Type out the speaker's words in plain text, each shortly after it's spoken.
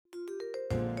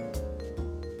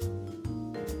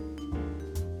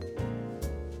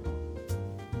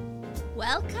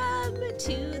Welcome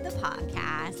to the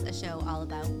Pawcast, a show all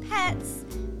about pets,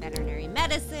 veterinary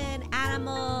medicine,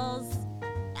 animals,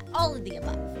 all of the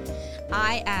above.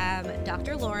 I am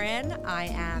Dr. Lauren. I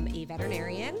am a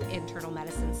veterinarian, internal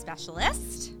medicine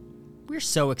specialist. We're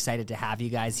so excited to have you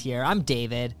guys here. I'm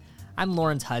David. I'm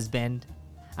Lauren's husband.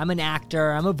 I'm an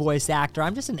actor. I'm a voice actor.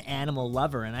 I'm just an animal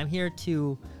lover, and I'm here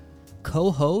to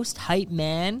co-host, hype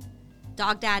man,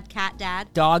 Dog dad, cat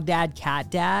dad. dog dad, cat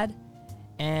dad,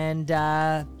 and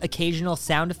occasional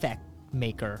sound effect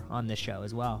maker on this show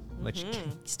as well, which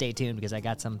stay tuned because I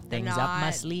got some things up my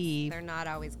sleeve. They're not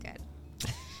always good.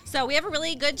 So we have a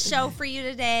really good show for you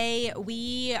today.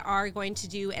 We are going to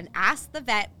do an Ask the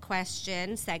Vet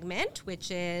question segment, which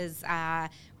is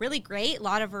really great. A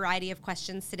lot of variety of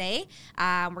questions today.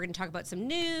 We're going to talk about some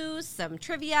news, some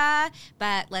trivia,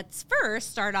 but let's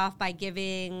first start off by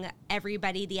giving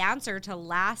everybody the answer to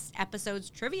last episode's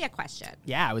trivia question.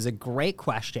 Yeah, it was a great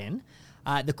question.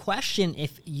 The question,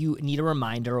 if you need a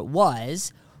reminder,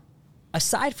 was,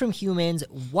 aside from humans,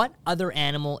 what other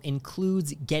animal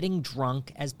includes getting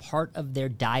drunk as part of their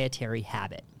dietary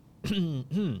habit?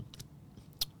 Got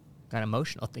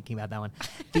emotional thinking about that one.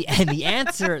 The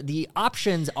answer, the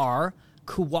options are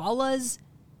koalas,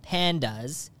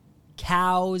 pandas,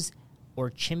 cows, or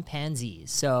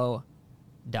chimpanzees. So,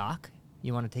 Doc,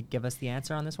 you want to give us the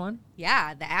answer on this one?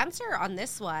 Yeah, the answer on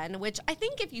this one, which I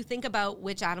think if you think about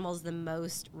which animal is the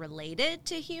most related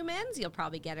to humans, you'll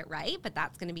probably get it right, but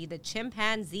that's going to be the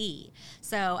chimpanzee.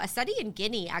 So a study in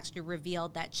Guinea actually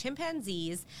revealed that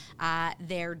chimpanzees,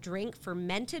 their drink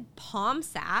fermented palm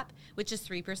sap, which is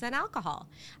 3% alcohol.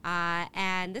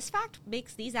 And this fact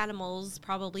makes these animals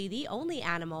probably the only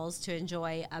animals to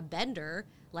enjoy a bender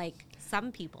like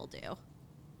some people do.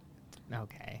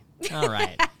 Okay. All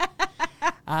right.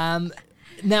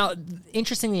 Now,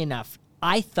 interestingly enough,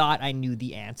 I thought I knew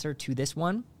the answer to this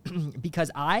one because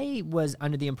I was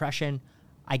under the impression,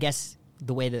 I guess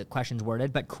the way the question's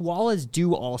worded, but koalas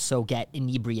do also get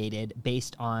inebriated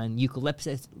based on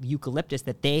eucalyptus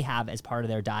that they have as part of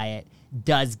their diet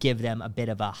does give them a bit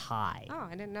of a high. Oh,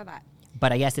 I didn't know that.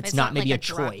 But I guess it's not maybe like a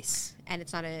choice. And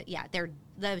it's not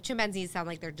the chimpanzees sound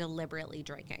like they're deliberately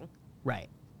drinking. Right.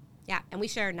 Yeah, and we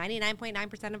share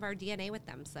 99.9% of our DNA with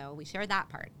them, so we share that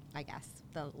part, I guess,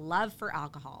 the love for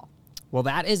alcohol. Well,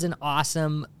 that is an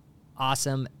awesome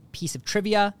piece of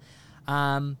trivia,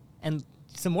 and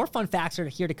some more fun facts are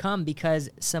here to come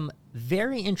because some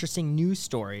very interesting news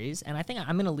stories, and I think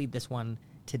I'm going to lead this one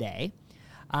today.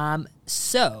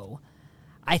 So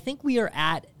I think we are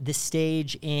at the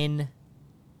stage in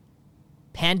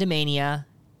pandemania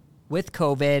with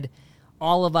COVID.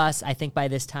 All of us, I think by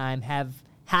this time, have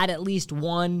had at least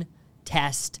one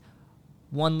test,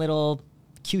 one little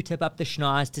Q-tip up the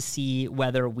schnoz to see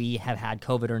whether we have had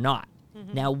COVID or not.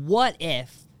 Mm-hmm. Now, what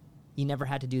if you never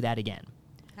had to do that again?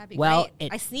 That'd be great.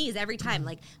 I sneeze every time,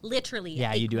 like literally.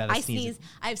 Yeah, you do have a sneeze.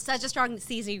 I have such a strong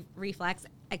sneezing reflex.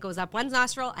 It goes up one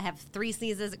nostril. I have 3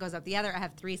 sneezes. It goes up the other. I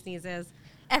have 3 sneezes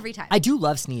every time. I do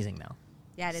love sneezing, though.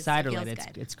 Yeah, it is. Side it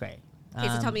related, it's great. Okay,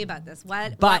 so tell me about this.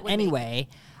 But anyway,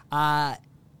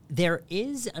 there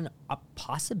is a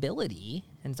possibility,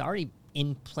 and it's already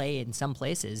in play in some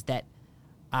places, that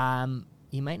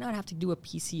you might not have to do a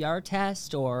PCR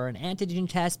test or an antigen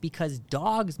test because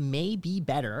dogs may be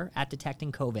better at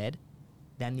detecting COVID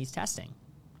than these testing.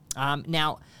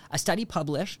 Now, a study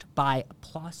published by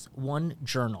PLOS ONE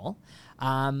Journal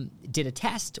did a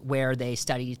test where they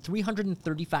studied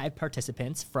 335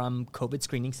 participants from COVID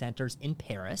screening centers in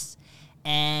Paris,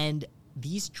 and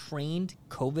these trained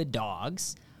COVID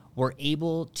dogs were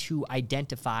able to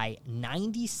identify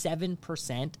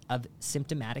 97% of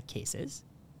symptomatic cases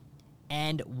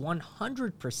and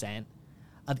 100%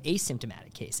 of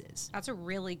asymptomatic cases. That's a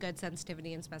really good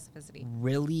sensitivity and specificity.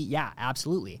 Really? Yeah,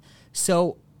 absolutely.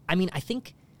 So, I mean, I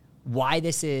think why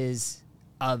this is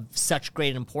of such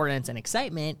great importance and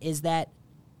excitement is that,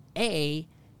 A,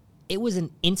 it was an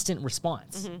instant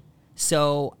response. Mm-hmm.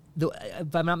 So,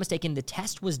 if I'm not mistaken, the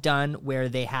test was done where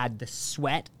they had the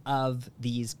sweat of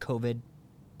these COVID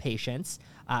patients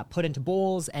put into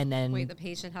bowls, and then wait, the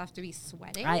patient have to be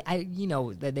sweating?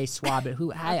 They swab it.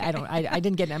 I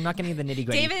didn't get. I'm not getting the nitty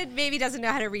gritty. David maybe doesn't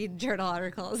know how to read journal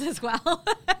articles as well.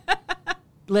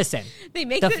 Listen,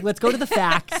 let's go to the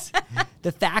facts.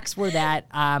 The facts were that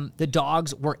the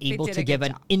dogs were able to give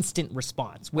an instant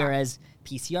response, whereas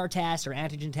PCR tests or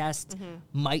antigen tests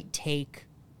might take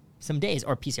some days,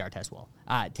 or PCR tests will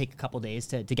take a couple days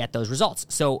to get those results.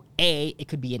 So A, it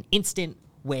could be an instant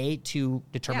way to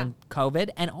determine COVID.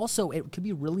 And also, it could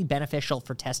be really beneficial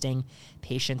for testing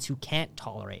patients who can't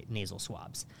tolerate nasal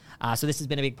swabs. So this has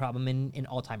been a big problem in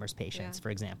Alzheimer's patients, for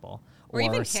example. Or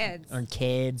even kids. Or in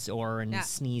kids, or in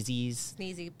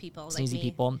sneezy people.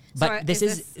 But so this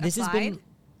has been... applied?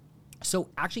 So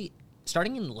actually,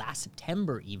 starting in last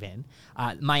September even,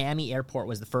 Miami Airport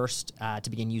was the first to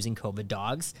begin using COVID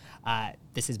dogs.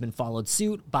 This has been followed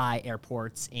suit by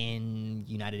airports in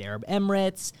United Arab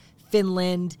Emirates,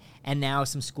 Finland, and now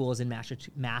some schools in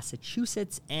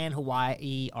Massachusetts and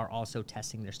Hawaii are also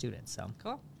testing their students. So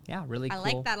cool. Yeah, really cool. I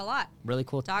like that a lot. Really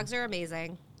cool. Dogs are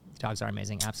amazing. Dogs are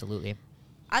amazing, absolutely.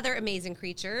 Other amazing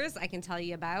creatures I can tell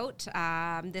you about.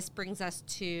 This brings us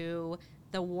to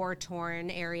the war-torn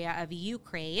area of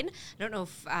Ukraine. I don't know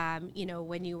if,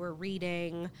 when you were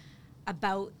reading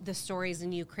about the stories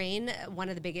in Ukraine, one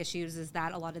of the big issues is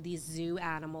that a lot of these zoo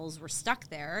animals were stuck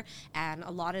there, and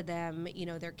a lot of them,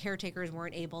 their caretakers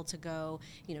weren't able to go,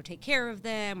 take care of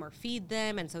them or feed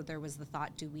them, and so there was the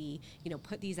thought, do we,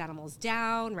 put these animals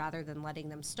down rather than letting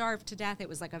them starve to death? It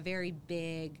was like a very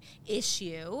big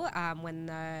issue when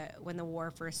the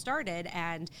war first started,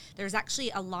 and there's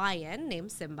actually a lion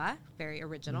named Simba, very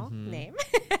original name,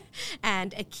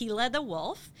 and Akela the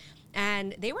wolf.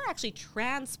 And they were actually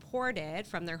transported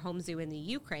from their home zoo in the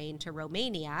Ukraine to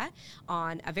Romania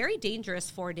on a very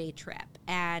dangerous 4-day trip.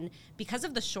 And because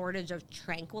of the shortage of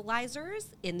tranquilizers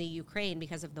in the Ukraine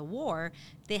because of the war,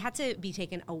 they had to be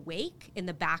taken awake in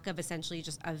the back of essentially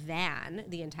just a van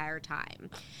the entire time.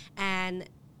 And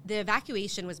the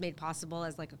evacuation was made possible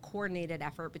as like a coordinated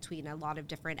effort between a lot of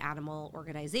different animal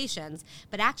organizations.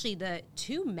 But actually, the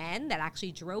 2 men that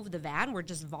actually drove the van were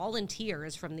just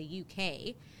volunteers from the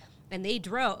UK. And they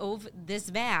drove this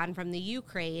van from the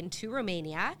Ukraine to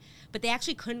Romania, but they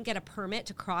actually couldn't get a permit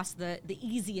to cross the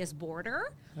easiest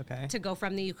border to go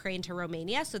from the Ukraine to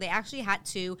Romania. So they actually had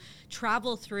to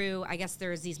travel through, I guess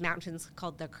there's these mountains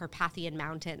called the Carpathian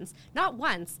Mountains, not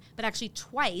once, but actually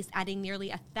twice, adding nearly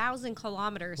 1,000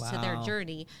 kilometers to their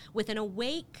journey with an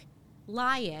awake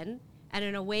lion and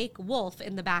an awake wolf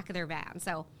in the back of their van.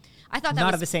 So I thought that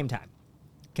Not at the same time.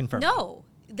 Confirmed. No.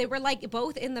 They were like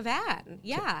both in the van.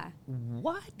 Yeah.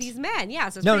 What? These men. Yeah.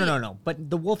 So No. But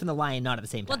the wolf and the lion not at the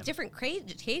same time. Well, different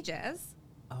cages.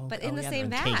 Oh, but in the yeah, same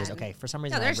they're in van. Cages. Okay, for some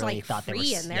reason No, I there's really like thought they were...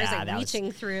 free in there. There's like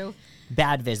reaching through.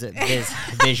 Bad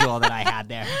visual that I had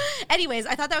there. Anyways,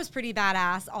 I thought that was pretty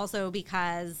badass also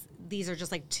because these are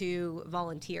just like 2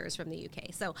 volunteers from the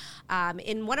UK. So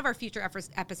in one of our future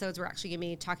episodes, we're actually going to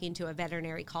be talking to a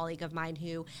veterinary colleague of mine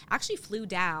who actually flew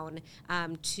down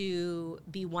to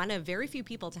be one of very few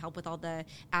people to help with all the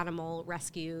animal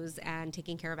rescues and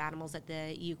taking care of animals at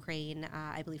the Ukraine,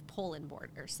 I believe, Poland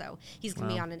border. So he's going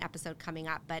to be on an episode coming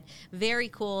up. But very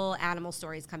cool animal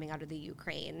stories coming out of the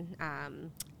Ukraine.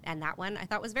 And that one I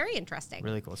thought was very interesting.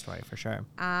 Really cool story for sure.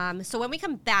 So when we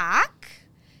come back,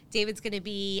 David's going to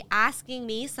be asking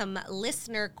me some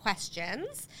listener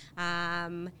questions,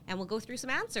 and we'll go through some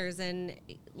answers and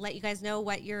let you guys know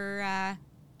what your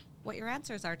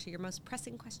answers are to your most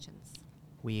pressing questions.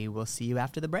 We will see you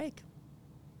after the break.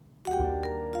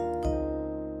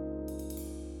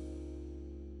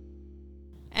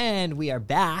 And we are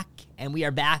back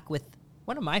with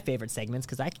one of my favorite segments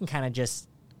because I can kind of just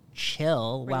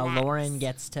chill while Lauren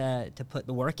gets to put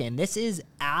the work in. This is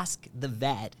Ask the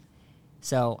Vet.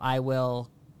 So I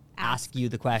will ask you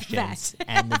the questions,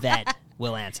 and the vet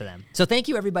will answer them. So thank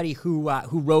you, everybody who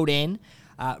wrote in.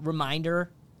 Reminder,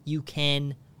 you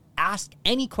can ask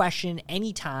any question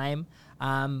anytime,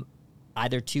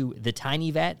 either to The Tiny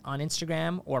Vet on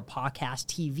Instagram or Pawcast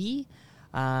TV,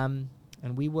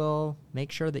 and we will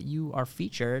make sure that you are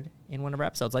featured in one of our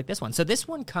episodes like this one. So this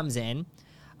one comes in.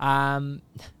 I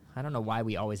don't know why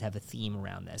we always have a theme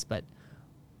around this, but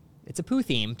it's a poo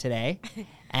theme today.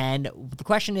 And the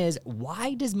question is,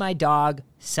 why does my dog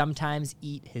sometimes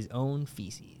eat his own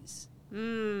feces?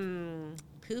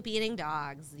 Poop-eating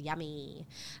dogs. Yummy.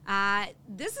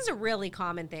 This is a really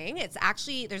common thing. It's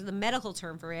actually, there's the medical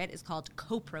term for it. It's called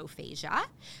coprophagia.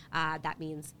 That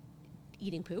means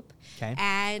eating poop. Okay.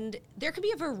 And there can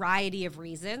be a variety of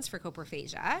reasons for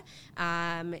coprophagia.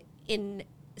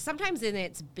 Sometimes in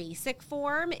its basic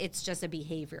form, it's just a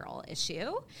behavioral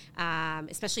issue.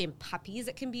 Especially in puppies,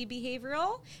 it can be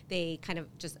behavioral. They kind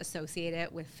of just associate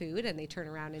it with food and they turn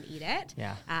around and eat it.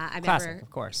 Yeah. Classic, of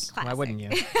course. Classic. Why wouldn't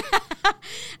you?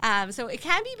 So it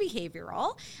can be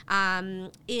behavioral.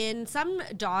 In some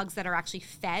dogs that are actually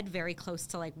fed very close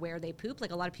to like where they poop,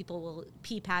 like a lot of people will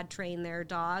pee pad train their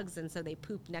dogs, and so they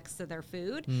poop next to their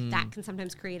food. That can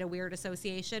sometimes create a weird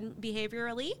association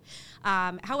behaviorally.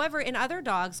 However, in other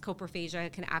dogs, dogs,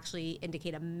 coprophagia can actually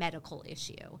indicate a medical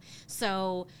issue.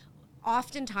 So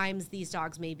oftentimes these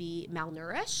dogs may be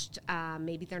malnourished.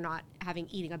 Maybe they're not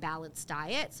eating a balanced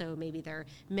diet. So maybe their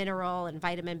mineral and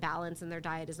vitamin balance in their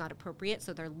diet is not appropriate.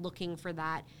 So they're looking for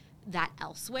that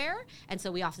elsewhere. And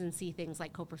so we often see things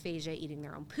like coprophagia, eating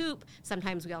their own poop.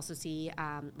 Sometimes we also see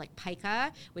like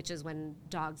pica, which is when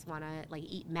dogs want to like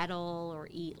eat metal or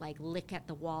lick at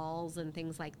the walls and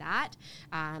things like that.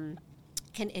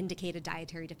 Can indicate a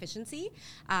dietary deficiency.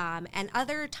 And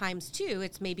other times too,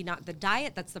 it's maybe not the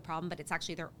diet that's the problem, but it's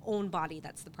actually their own body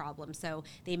that's the problem. So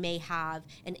they may have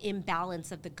an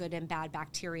imbalance of the good and bad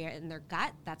bacteria in their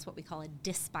gut. That's what we call a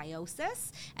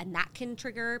dysbiosis. And that can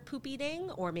trigger poop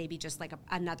eating, or maybe just like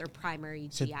another primary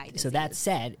GI disease. So that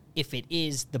said, if it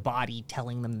is the body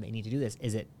telling them they need to do this,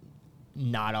 is it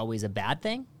not always a bad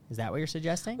thing? Is that what you're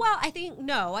suggesting? Well, I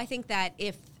think that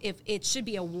if it should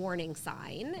be a warning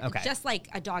sign, just like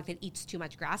a dog that eats too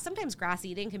much grass. Sometimes grass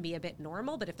eating can be a bit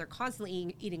normal, but if they're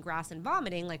constantly eating grass and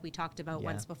vomiting, like we talked about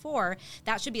once before,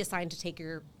 that should be a sign to take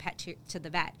your pet to the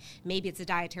vet. Maybe it's a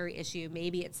dietary issue.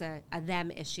 Maybe it's a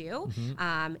them issue.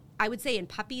 Mm-hmm. I would say in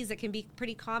puppies it can be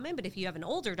pretty common, but if you have an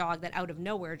older dog that out of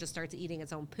nowhere just starts eating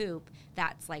its own poop,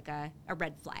 that's like a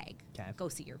red flag. Okay. Go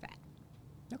see your vet.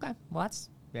 Okay. Well, that's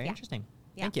very interesting.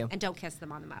 Yeah. Thank you. And don't kiss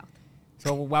them on the mouth.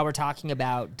 So while we're talking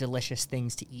about delicious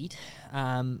things to eat,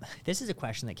 this is a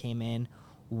question that came in.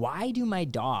 Why do my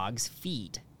dog's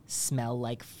feet smell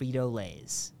like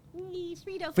Frito-Lays?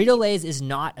 Frito-Lays is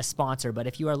not a sponsor, but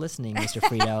if you are listening, Mr.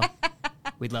 Frito,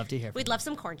 we'd love to hear from you. We'd love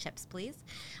some corn chips, please.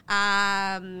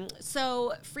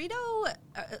 So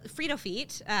Frito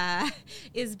feet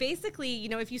is basically,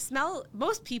 if you smell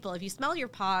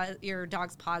your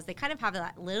dog's paws, they kind of have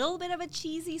that little bit of a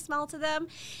cheesy smell to them.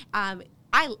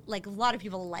 I like, a lot of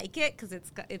people like it because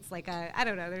it's like I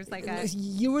don't know. There's like a.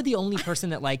 You were the only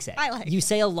person that likes it. I like. You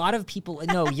say a lot of people.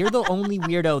 No, you're the only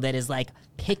weirdo that is like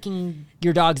picking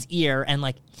your dog's ear and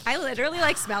like. I literally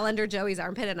like smell under Joey's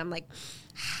armpit and I'm like,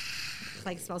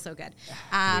 it smells so good.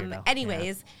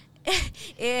 Anyways.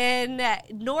 Yeah.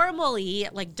 Normally,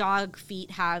 like, dog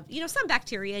feet have, some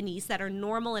bacteria and yeast that are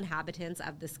normal inhabitants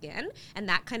of the skin, and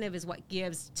that kind of is what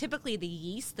gives typically the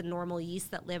yeast, the normal yeast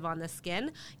that live on the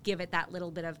skin, give it that little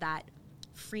bit of that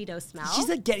Frito smell. She's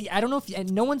like, I don't know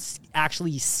if no one's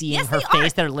actually seeing her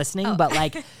face. They're listening, but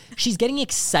like, she's getting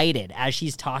excited as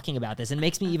she's talking about this, and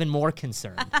makes me even more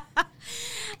concerned.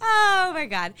 Oh my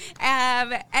God!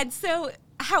 And so.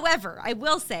 However, I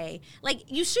will say, like,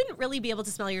 you shouldn't really be able to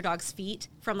smell your dog's feet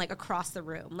from, like, across the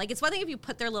room. Like, it's one thing if you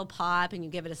put their little paw up and you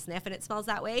give it a sniff and it smells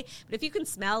that way. But if you can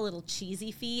smell little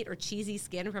cheesy feet or cheesy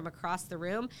skin from across the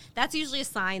room, that's usually a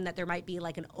sign that there might be,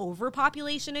 like, an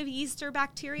overpopulation of yeast or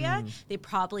bacteria. They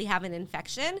probably have an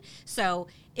infection. So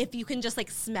if you can just,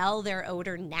 like, smell their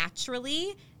odor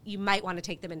naturally, you might want to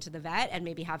take them into the vet and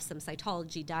maybe have some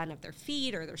cytology done of their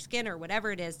feet or their skin or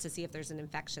whatever it is to see if there's an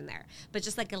infection there. But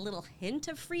just like a little hint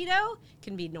of Frito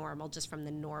can be normal just from the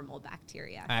normal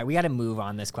bacteria. All right, we got to move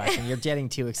on this question. You're getting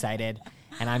too excited,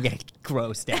 and I'm getting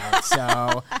grossed out.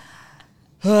 So,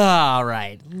 all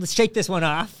right, let's shake this one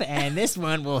off. And this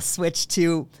one we'll switch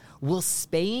to, will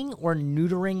spaying or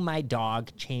neutering my dog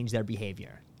change their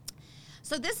behavior?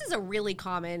 So this is a really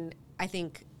common, I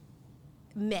think,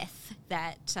 myth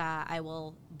that I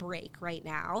will break right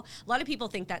now. A lot of people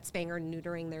think that spaying or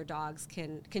neutering their dogs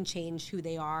can change who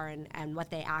they are and what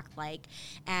they act like.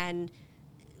 And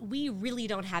we really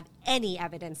don't have any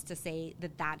evidence to say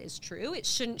that that is true. It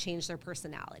shouldn't change their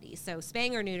personality. So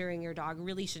spaying or neutering your dog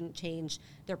really shouldn't change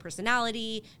their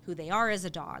personality, who they are as a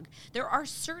dog. There are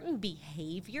certain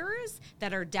behaviors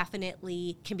that are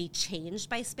definitely can be changed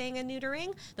by spaying and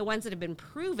neutering. The ones that have been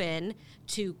proven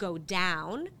to go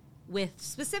down with,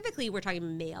 specifically, we're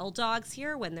talking male dogs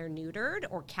here when they're neutered,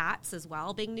 or cats as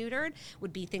well being neutered,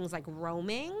 would be things like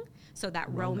roaming. So that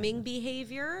roaming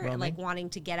behavior, like wanting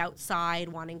to get outside,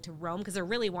 wanting to roam, because they're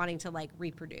really wanting to like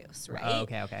reproduce, right?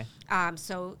 Oh, okay.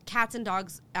 So cats and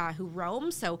dogs who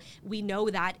roam, so we know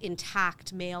that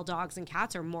intact male dogs and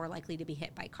cats are more likely to be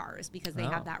hit by cars because they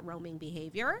have that roaming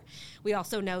behavior. We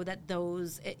also know that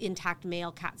those intact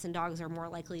male cats and dogs are more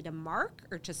likely to mark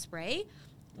or to spray.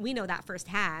 We know that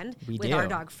firsthand with our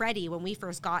dog Freddie. When we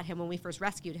first got him, when we first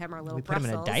rescued him, our little Brussels. We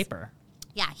put him in a diaper.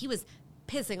 Yeah, he was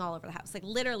pissing all over the house, like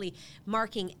literally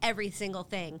marking every single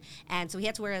thing. And so he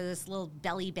had to wear this little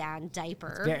belly band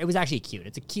diaper. It was actually cute.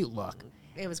 It's a cute look.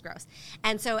 It was gross.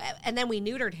 And then we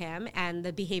neutered him, and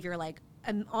the behavior like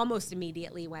almost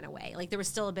immediately went away. Like there was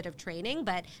still a bit of training,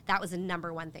 but that was a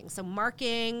number one thing. So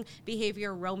marking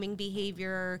behavior, roaming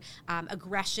behavior,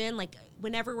 aggression. Like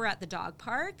whenever we're at the dog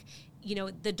park, you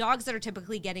know, the dogs that are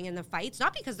typically getting in the fights,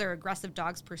 not because they're aggressive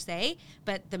dogs per se,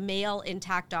 but the male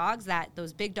intact dogs,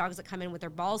 those big dogs that come in with their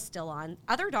balls still on,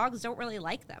 other dogs don't really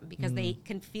like them because they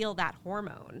can feel that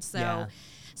hormone.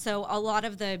 So a lot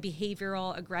of the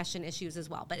behavioral aggression issues as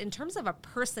well. But in terms of a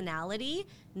personality,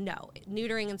 no,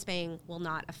 neutering and spaying will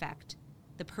not affect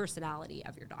the personality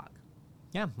of your dog.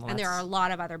 Yeah. Well, and there are a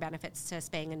lot of other benefits to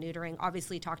spaying and neutering.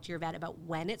 Obviously, talk to your vet about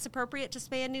when it's appropriate to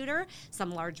spay and neuter.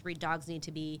 Some large breed dogs need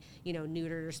to be, you know,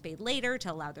 neutered or spayed later to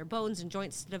allow their bones and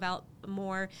joints to develop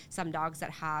more. Some dogs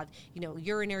that have, you know,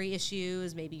 urinary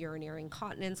issues, maybe urinary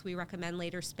incontinence, we recommend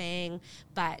later spaying.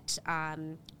 But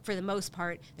for the most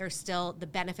part, there's still the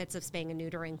benefits of spaying and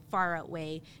neutering far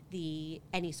outweigh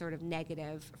any sort of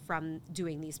negative from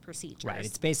doing these procedures. Right.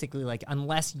 It's basically like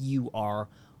unless you are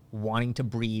wanting to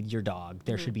breed your dog,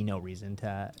 there should be no reason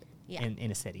to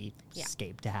in a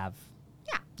cityscape to have.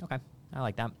 Yeah. Okay. I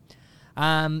like that.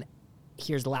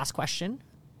 Here's the last question.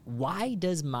 Why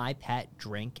does my pet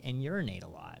drink and urinate a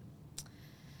lot?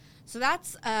 So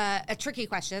that's a tricky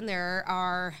question. There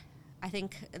are, I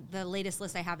think the latest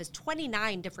list I have is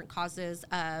 29 different causes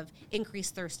of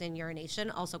increased thirst and urination,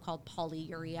 also called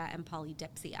polyuria and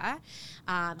polydipsia.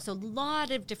 So a lot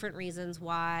of different reasons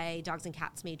why dogs and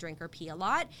cats may drink or pee a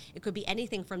lot. It could be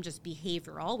anything from just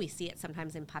behavioral. We see it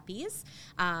sometimes in puppies.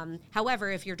 However,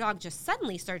 if your dog just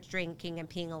suddenly starts drinking and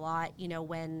peeing a lot, you know,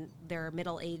 when they're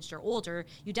middle-aged or older,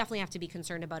 you definitely have to be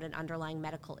concerned about an underlying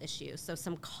medical issue. So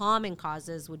some common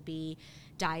causes would be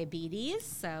diabetes,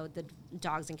 so the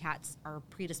dogs and cats are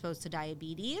predisposed to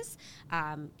diabetes,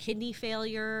 kidney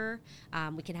failure.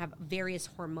 We can have various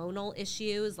hormonal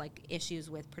issues, like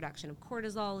issues with production of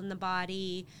cortisol in the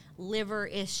body, liver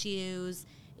issues,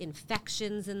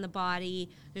 infections in the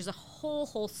body. There's a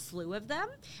whole slew of them.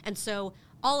 And so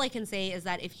all I can say is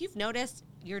that if you've noticed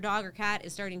your dog or cat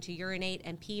is starting to urinate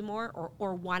and pee more,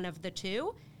 or one of the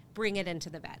two, bring it into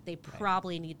the vet. They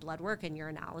probably need blood work and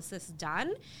urinalysis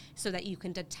done so that you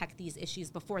can detect these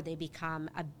issues before they become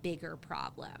a bigger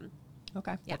problem.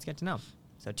 Okay, that's good to know.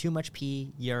 So too much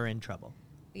pee, you're in trouble.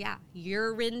 Yeah,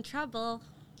 you're in trouble.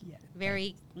 Yeah.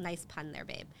 Very nice pun there,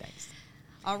 babe. Thanks.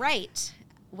 All right.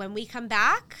 When we come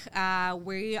back,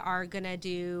 we are going to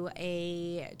do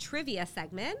a trivia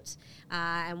segment,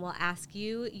 and we'll ask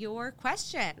you your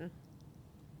question.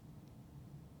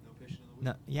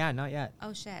 No, yeah, not yet.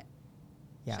 Oh, shit.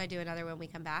 Yeah. Should I do another when we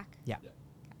come back? Yeah. Okay.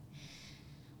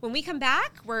 When we come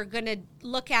back, we're going to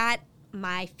look at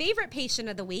my favorite patient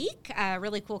of the week, a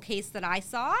really cool case that I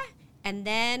saw, and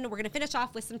then we're going to finish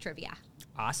off with some trivia.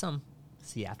 Awesome.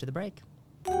 See you after the break.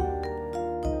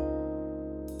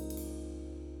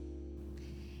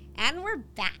 And we're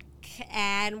back,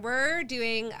 and we're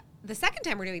doing the second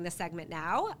time we're doing this segment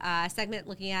now, segment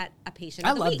looking at a patient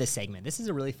of the week. I love this segment. This is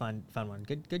a really fun one.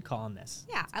 Good call on this.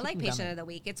 Yeah, I like patient of the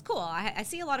week. It's cool. I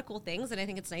see a lot of cool things, and I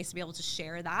think it's nice to be able to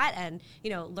share that and,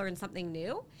 you know, learn something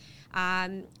new.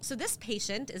 So this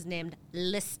patient is named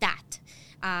Lestatt.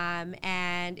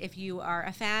 And if you are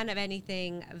a fan of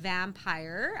anything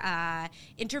vampire,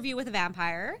 Interview with a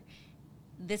Vampire,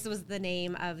 this was the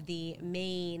name of the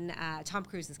main Tom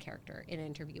Cruise's character in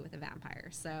Interview with a Vampire.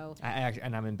 So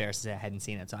and I'm embarrassed to say I hadn't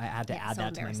seen it, so I had to add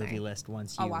that to my movie list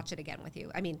once. I'll watch it again with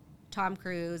you. I mean, Tom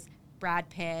Cruise, Brad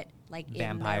Pitt, like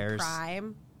vampires, in their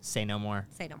prime. Say no more.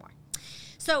 Say no more.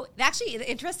 So actually, the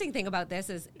interesting thing about this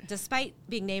is, despite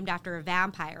being named after a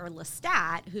vampire,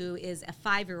 Lestatt, who is a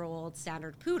 5-year-old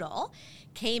standard poodle,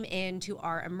 came into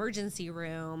our emergency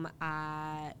room.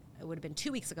 It would have been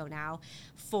 2 weeks ago now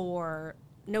for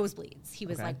nosebleeds. He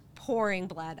was like pouring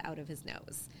blood out of his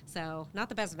nose. So not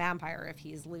the best vampire if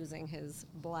he's losing his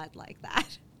blood like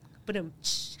that. But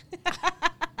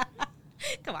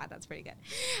come on, that's pretty good.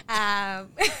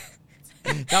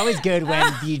 It's always good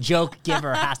when the joke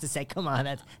giver has to say, come on,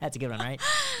 that's a good one, right?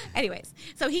 Anyways,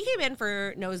 so he came in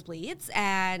for nosebleeds,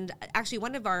 and actually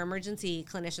one of our emergency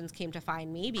clinicians came to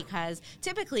find me because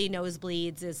typically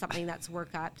nosebleeds is something that's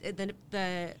worked up.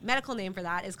 The medical name for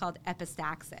that is called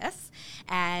epistaxis,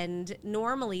 and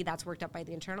normally that's worked up by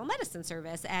the internal medicine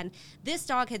service. And this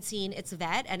dog had seen its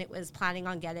vet, and it was planning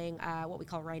on getting what we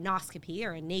call rhinoscopy,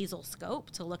 or a nasal scope,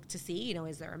 to look to see, you know,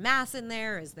 is there a mass in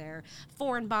there? Is there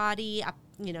foreign body,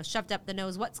 shoved up the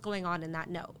nose? What's going on in that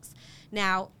nose?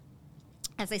 Now,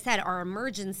 as I said, our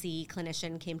emergency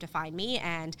clinician came to find me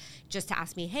and just to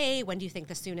ask me, hey, when do you think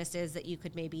the soonest is that you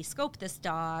could maybe scope this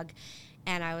dog?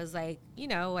 And I was like,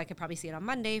 I could probably see it on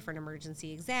Monday for an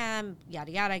emergency exam,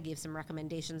 yada, yada. I gave some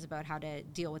recommendations about how to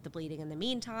deal with the bleeding in the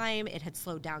meantime. It had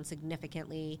slowed down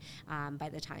significantly by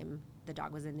the time the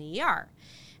dog was in the ER.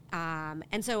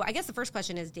 And so I guess the first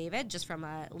question is, David, just from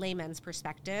a layman's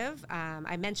perspective,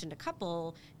 I mentioned a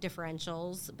couple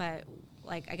differentials, but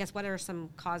I guess what are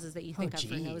some causes that you think of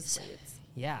for nosebleeds?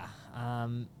 Yeah.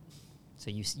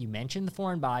 So you mentioned the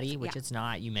foreign body, which it's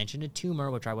not. You mentioned a tumor,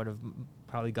 which I would have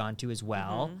probably gone to as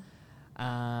well.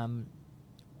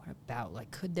 What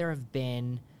about, could there have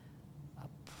been a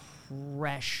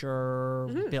pressure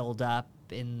buildup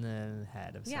in the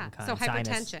head of some kind? So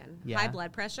hypertension, high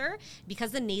blood pressure,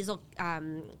 because the nasal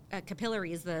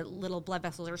capillaries, the little blood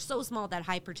vessels are so small that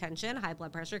hypertension, high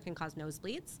blood pressure can cause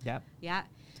nosebleeds. Yep. Yeah.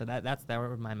 So that's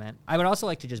what I meant. I would also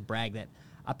like to just brag that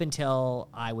up until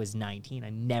I was 19, I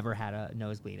never had a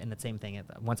nosebleed. And the same thing,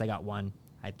 once I got one,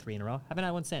 I had 3 in a row. Haven't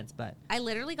had one since, but... I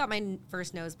literally got my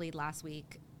first nosebleed last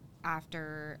week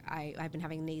after I've been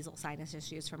having nasal sinus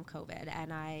issues from COVID,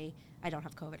 and I don't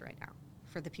have COVID right now,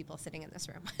 for the people sitting in this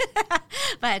room.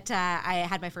 But I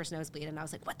had my first nosebleed, and I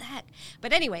was like, what the heck?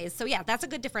 But anyways, so yeah, that's a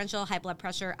good differential, high blood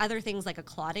pressure. Other things like a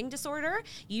clotting disorder,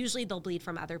 usually they'll bleed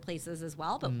from other places as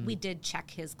well, but we did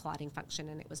check his clotting function,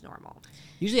 and it was normal.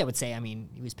 Usually I would say,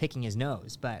 he was picking his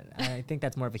nose, but I think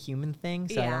that's more of a human thing.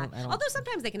 So yeah. I don't Although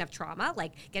sometimes they can have trauma,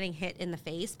 like getting hit in the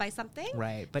face by something.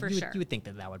 Right, but you would think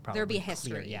that would probably there'd be a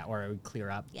history. Or it would clear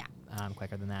up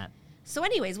quicker than that. So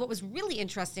anyways, what was really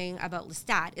interesting about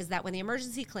Lestatt is that when the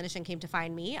emergency clinician came to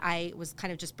find me, I was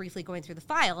kind of just briefly going through the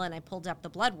file, and I pulled up the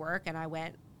blood work, and I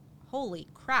went, holy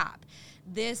crap.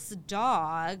 This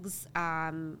dog's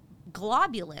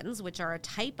globulins, which are a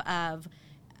type of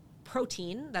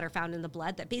protein that are found in the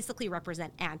blood that basically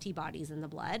represent antibodies in the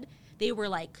blood, they were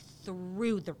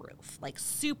through the roof,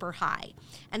 super high.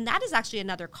 And that is actually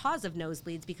another cause of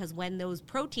nosebleeds, because when those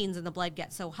proteins in the blood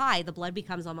get so high, the blood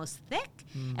becomes almost thick.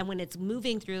 And when it's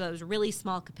moving through those really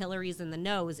small capillaries in the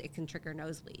nose, it can trigger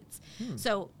nosebleeds.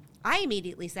 So I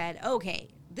immediately said, okay,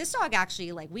 this dog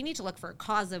actually, we need to look for a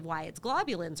cause of why its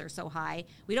globulins are so high.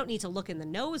 We don't need to look in the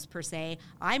nose per se.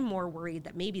 I'm more worried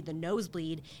that maybe the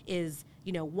nosebleed is,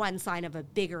 one sign of a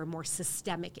bigger, more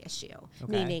systemic issue.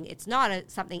 Okay. Meaning it's not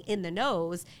something in the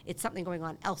nose, it's something going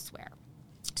on elsewhere.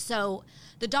 So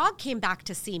the dog came back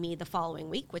to see me the following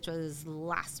week, which was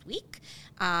last week,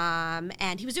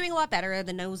 and he was doing a lot better.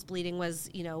 The nose bleeding was,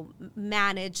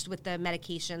 managed with the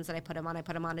medications that I put him on. I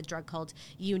put him on a drug called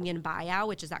Union Biao,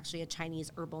 which is actually a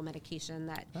Chinese herbal medication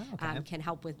that can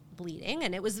help with bleeding,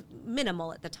 and it was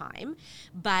minimal at the time.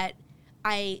 But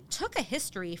I took a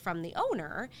history from the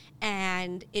owner,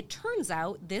 and it turns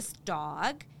out this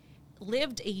dog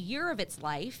lived a year of its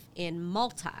life in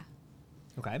Malta.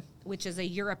 Okay. Which is a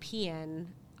European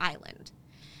island.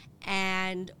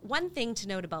 And one thing to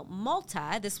note about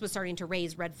Malta, this was starting to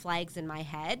raise red flags in my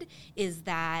head, is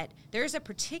that there's a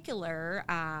particular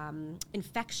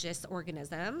infectious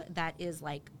organism that is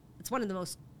it's one of the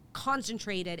most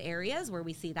concentrated areas where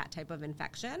we see that type of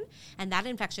infection. And that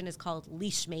infection is called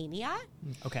leishmania.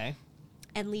 Okay.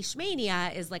 And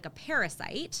leishmania is like a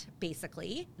parasite,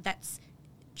 basically, that's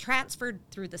transferred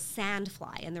through the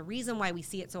sandfly. And the reason why we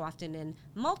see it so often in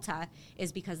Malta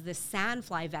is because this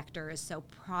sandfly vector is so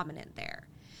prominent there.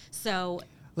 So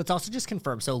let's also just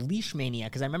confirm. So leishmania,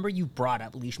 because I remember you brought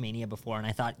up leishmania before, and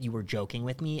I thought you were joking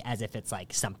with me as if it's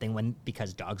something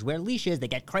because dogs wear leashes, they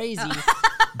get crazy.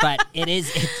 But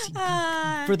it's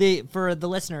for the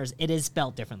listeners, it is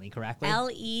spelled differently, correctly?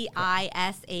 Leish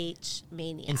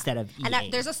mania. Instead of E-H.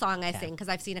 And there's a song I sing, because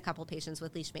I've seen a couple patients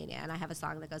with leishmania, and I have a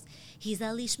song that goes, he's a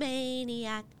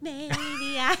leishmaniac,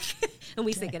 maniac. And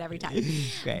we sing it every time.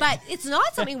 Great. But it's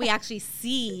not something we actually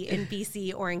see in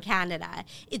BC or in Canada.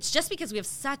 It's just because we have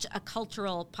such a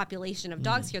cultural population of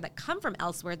dogs here that come from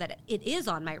elsewhere that it is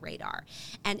on my radar.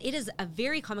 And it is a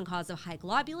very common cause of high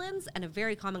globulins and a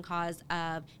very common cause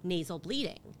of nasal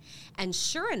bleeding. And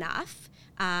sure enough,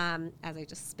 as I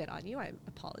just spit on you, I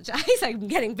apologize. I'm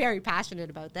getting very passionate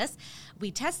about this.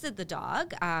 We tested the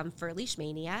dog for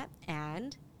leishmania,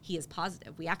 and he is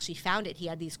positive. We actually found it. He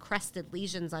had these crested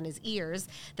lesions on his ears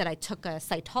that I took a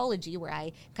cytology where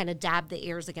I kind of dabbed the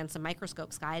ears against a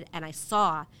microscope guide, and I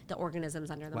saw the organisms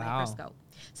under the microscope.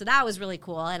 So that was really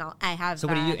cool. And I have... So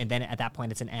what do you... And then at that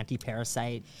point, it's an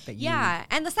anti-parasite that you... Yeah.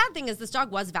 And the sad thing is this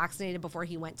dog was vaccinated before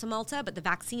he went to Malta, but the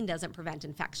vaccine doesn't prevent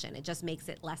infection. It just makes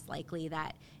it less likely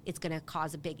that it's going to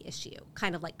cause a big issue,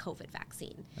 kind of like COVID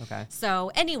vaccine. Okay.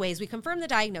 So anyways, we confirmed the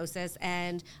diagnosis,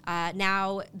 and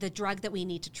now the drug that we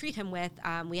need to treat him with,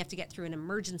 we have to get through an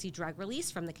emergency drug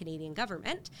release from the Canadian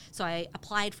government. So I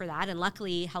applied for that, and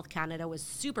luckily Health Canada was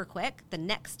super quick. The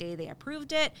next day they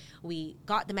approved it. We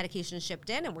got the medication shipped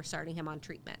in, and we're starting him on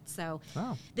treatment. So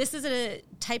this is a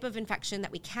type of infection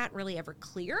that we can't really ever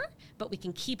clear, but we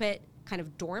can keep it kind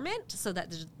of dormant so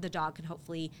that the dog can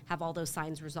hopefully have all those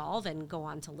signs resolve and go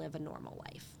on to live a normal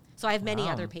life. So I have many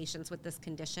other patients with this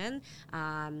condition.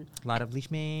 A lot of leash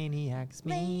maniacs.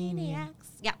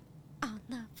 Yeah. On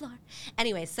the floor.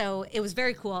 Anyway, so it was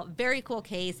very cool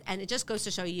case. And it just goes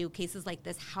to show you cases like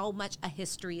this, how much a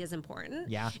history is important.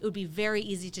 Yeah. It would be very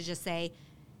easy to just say,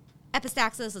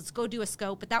 epistaxis, let's go do a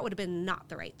scope. But that would have been not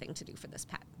the right thing to do for this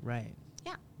pet. Right.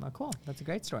 Yeah. Well, cool. That's a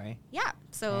great story. Yeah.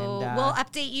 So we'll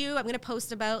update you. I'm going to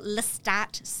post about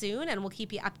Lestatt soon, and we'll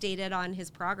keep you updated on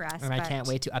his progress. And I can't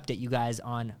wait to update you guys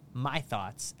on my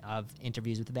thoughts of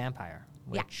Interviews with the Vampire,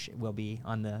 which will be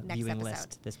on the next viewing episode.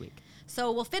 list this week.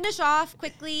 So we'll finish off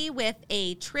quickly with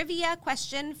a trivia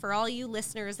question for all you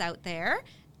listeners out there.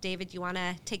 David, you want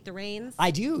to take the reins? I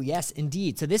do, yes,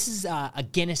 indeed. So this is a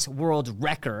Guinness World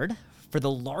Record for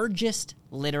the largest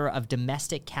litter of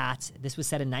domestic cats. This was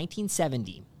set in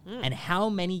 1970. And how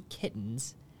many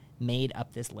kittens made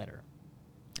up this litter?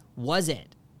 Was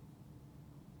it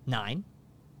 9?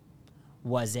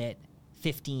 Was it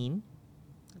 15?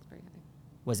 That's pretty high.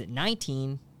 Was it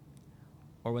 19?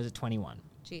 Or was it 21?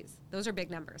 Jeez, those are big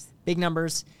numbers. Big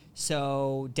numbers.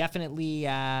 So definitely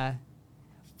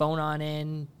phone on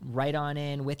in, write on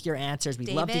in with your answers. We'd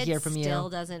love to hear from you. David still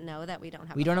doesn't know that we don't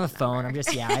have. We don't have a phone. I'm just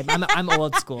I'm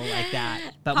old school like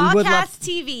that. But Pawcast we would love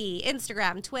TV,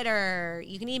 Instagram, Twitter.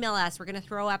 You can email us. We're going to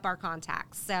throw up our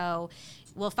contacts. So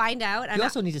we'll find out. You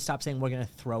also need to stop saying we're going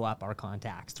to throw up our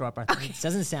contacts. Throw up our things. It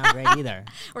doesn't sound great either.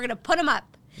 We're going to put them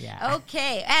up. Yeah.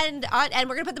 Okay. And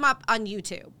we're going to put them up on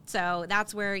YouTube. So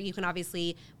that's where you can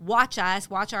obviously watch us,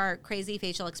 watch our crazy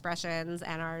facial expressions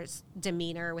and our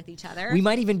demeanor with each other. We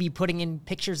might even be putting in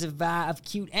pictures of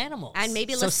cute animals. And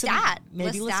maybe Lestatt.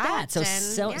 Lestatt.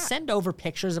 So send over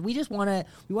pictures. We just want to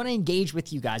engage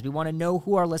with you guys. We want to know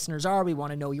who our listeners are. We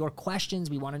want to know your questions.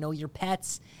 We want to know your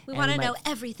pets. We want to know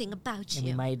everything about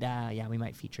you. And we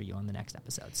might feature you on the next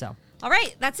episode. So. All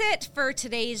right, that's it for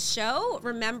today's show.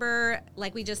 Remember,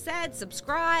 like we just said,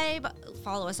 subscribe,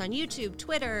 follow us on YouTube,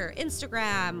 Twitter,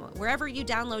 Instagram, wherever you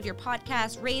download your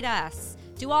podcast, rate us,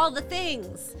 do all the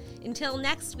things. Until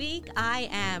next week, I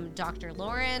am Dr.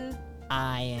 Lauren.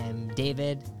 I am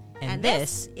David, and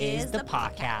this is the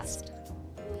Pawcast.